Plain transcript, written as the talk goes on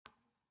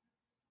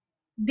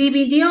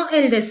Dividió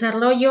el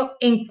desarrollo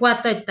en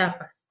 4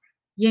 etapas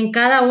y en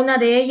cada una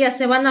de ellas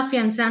se van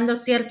afianzando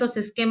ciertos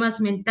esquemas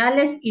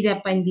mentales y de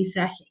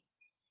aprendizaje.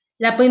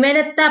 La primera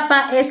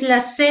etapa es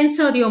la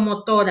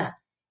sensoriomotora,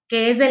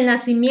 que es del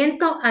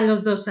nacimiento a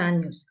los 2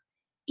 años.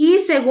 Y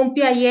según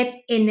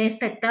Piaget, en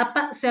esta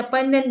etapa se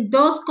aprenden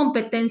 2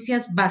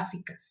 competencias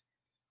básicas.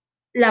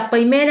 La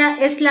primera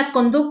es la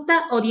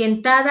conducta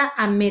orientada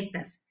a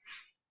metas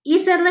y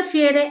se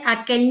refiere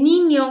a que el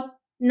niño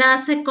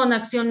nace con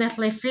acciones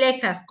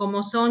reflejas,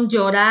 como son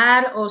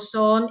llorar o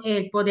son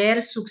el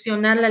poder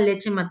succionar la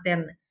leche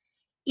materna.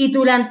 Y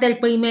durante el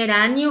primer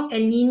año,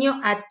 el niño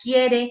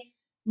adquiere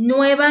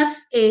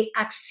nuevas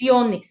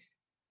acciones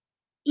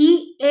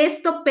y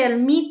esto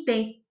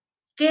permite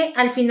que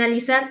al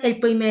finalizar el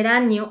primer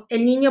año,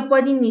 el niño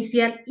pueda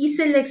iniciar y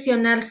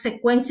seleccionar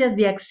secuencias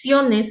de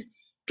acciones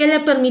que le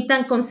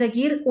permitan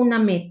conseguir una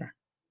meta.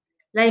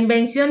 La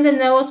invención de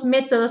nuevos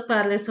métodos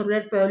para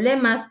resolver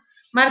problemas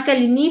marca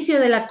el inicio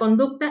de la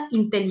conducta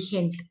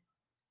inteligente.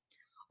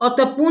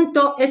 Otro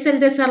punto es el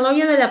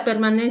desarrollo de la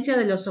permanencia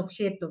de los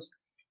objetos.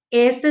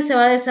 Este se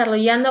va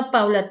desarrollando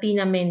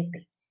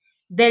paulatinamente.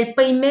 Del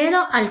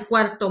primero al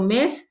 4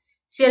 mes,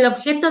 si el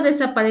objeto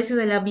desaparece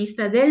de la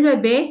vista del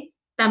bebé,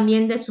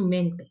 también de su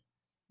mente.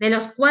 De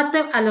los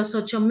 4 a los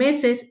 8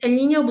 meses, el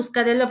niño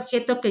buscará el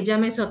objeto que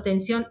llame su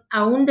atención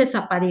aún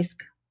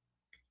desaparezca.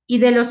 Y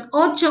de los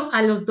 8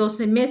 a los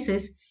 12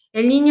 meses,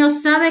 el niño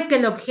sabe que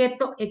el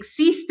objeto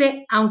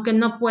existe aunque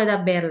no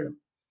pueda verlo.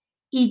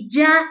 Y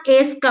ya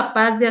es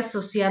capaz de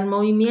asociar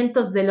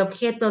movimientos del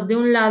objeto de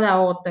un lado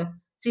a otro,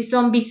 si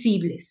son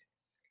visibles.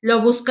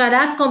 Lo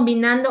buscará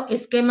combinando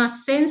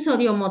esquemas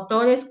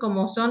sensoriomotores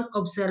como son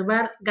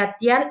observar,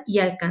 gatear y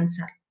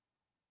alcanzar.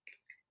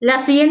 La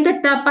siguiente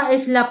etapa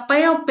es la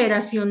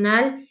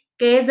preoperacional,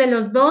 que es de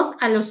los 2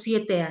 a los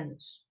 7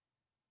 años.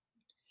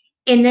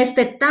 En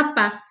esta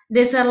etapa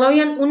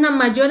desarrollan una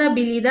mayor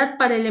habilidad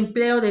para el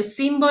empleo de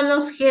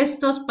símbolos,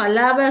 gestos,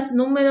 palabras,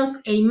 números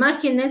e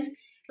imágenes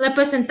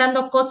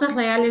representando cosas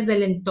reales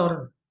del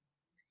entorno.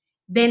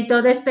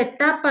 Dentro de esta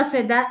etapa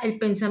se da el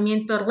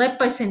pensamiento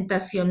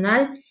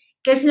representacional,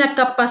 que es la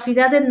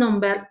capacidad de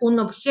nombrar un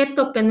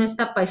objeto que no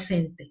está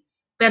presente.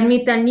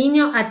 Permite al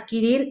niño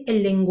adquirir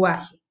el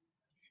lenguaje.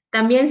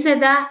 También se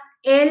da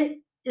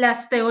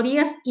las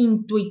teorías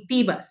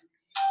intuitivas,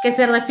 que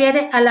se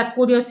refiere a la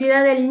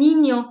curiosidad del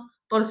niño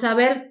por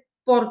saber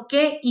por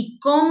qué y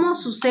cómo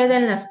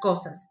suceden las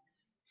cosas.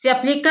 Se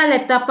aplica a la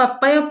etapa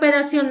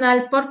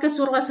preoperacional porque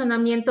su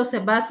razonamiento se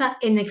basa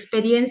en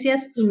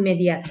experiencias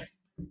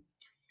inmediatas.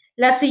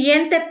 La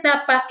siguiente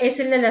etapa es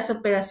el de las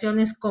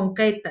operaciones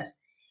concretas.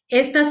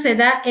 Esta se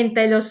da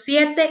entre los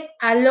 7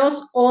 a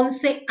los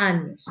 11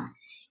 años.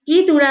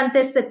 Y durante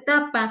esta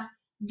etapa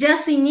ya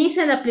se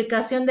inicia la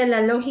aplicación de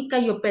la lógica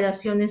y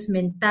operaciones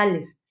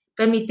mentales,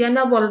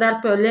 permitiendo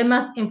abordar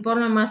problemas en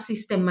forma más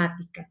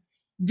sistemática.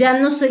 Ya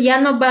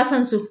no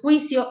basan su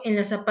juicio en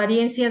las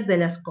apariencias de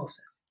las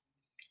cosas.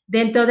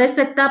 Dentro de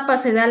esta etapa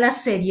se da la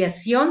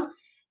seriación,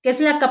 que es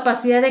la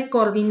capacidad de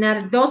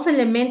coordinar 2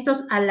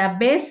 elementos a la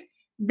vez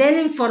de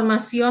la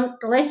información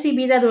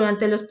recibida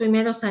durante los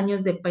primeros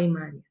años de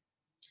primaria.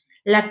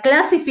 La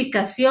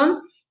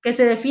clasificación, que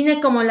se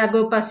define como la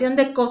agrupación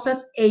de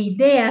cosas e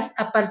ideas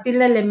a partir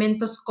de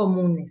elementos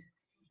comunes.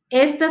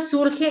 Esta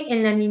surge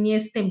en la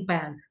niñez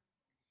temprana.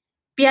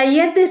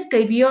 Piaget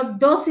describió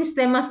 2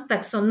 sistemas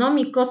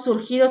taxonómicos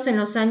surgidos en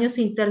los años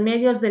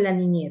intermedios de la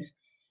niñez.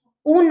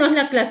 Uno es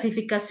la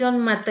clasificación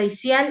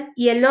matricial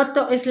y el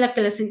otro es la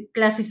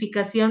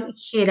clasificación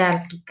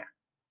jerárquica.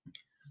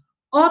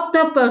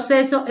 Otro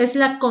proceso es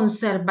la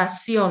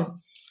conservación,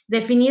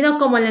 definido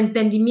como el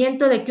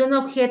entendimiento de que un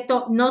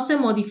objeto no se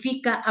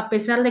modifica a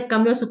pesar de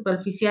cambios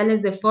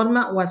superficiales de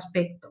forma o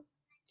aspecto.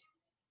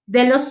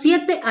 De los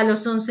 7 a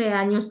los 11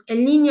 años,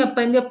 el niño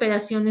aprende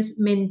operaciones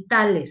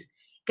mentales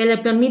que le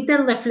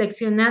permiten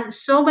reflexionar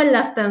sobre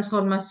las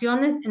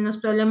transformaciones en los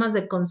problemas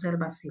de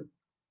conservación.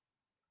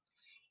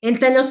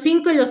 Entre los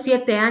 5 y los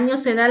 7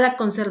 años se da la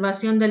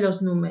conservación de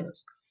los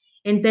números.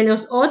 Entre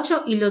los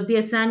 8 y los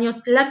 10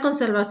 años, la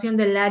conservación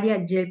del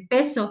área y el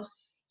peso.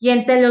 Y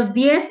entre los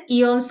 10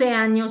 y 11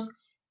 años,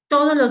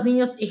 todos los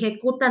niños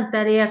ejecutan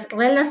tareas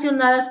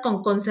relacionadas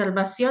con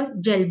conservación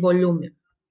y el volumen.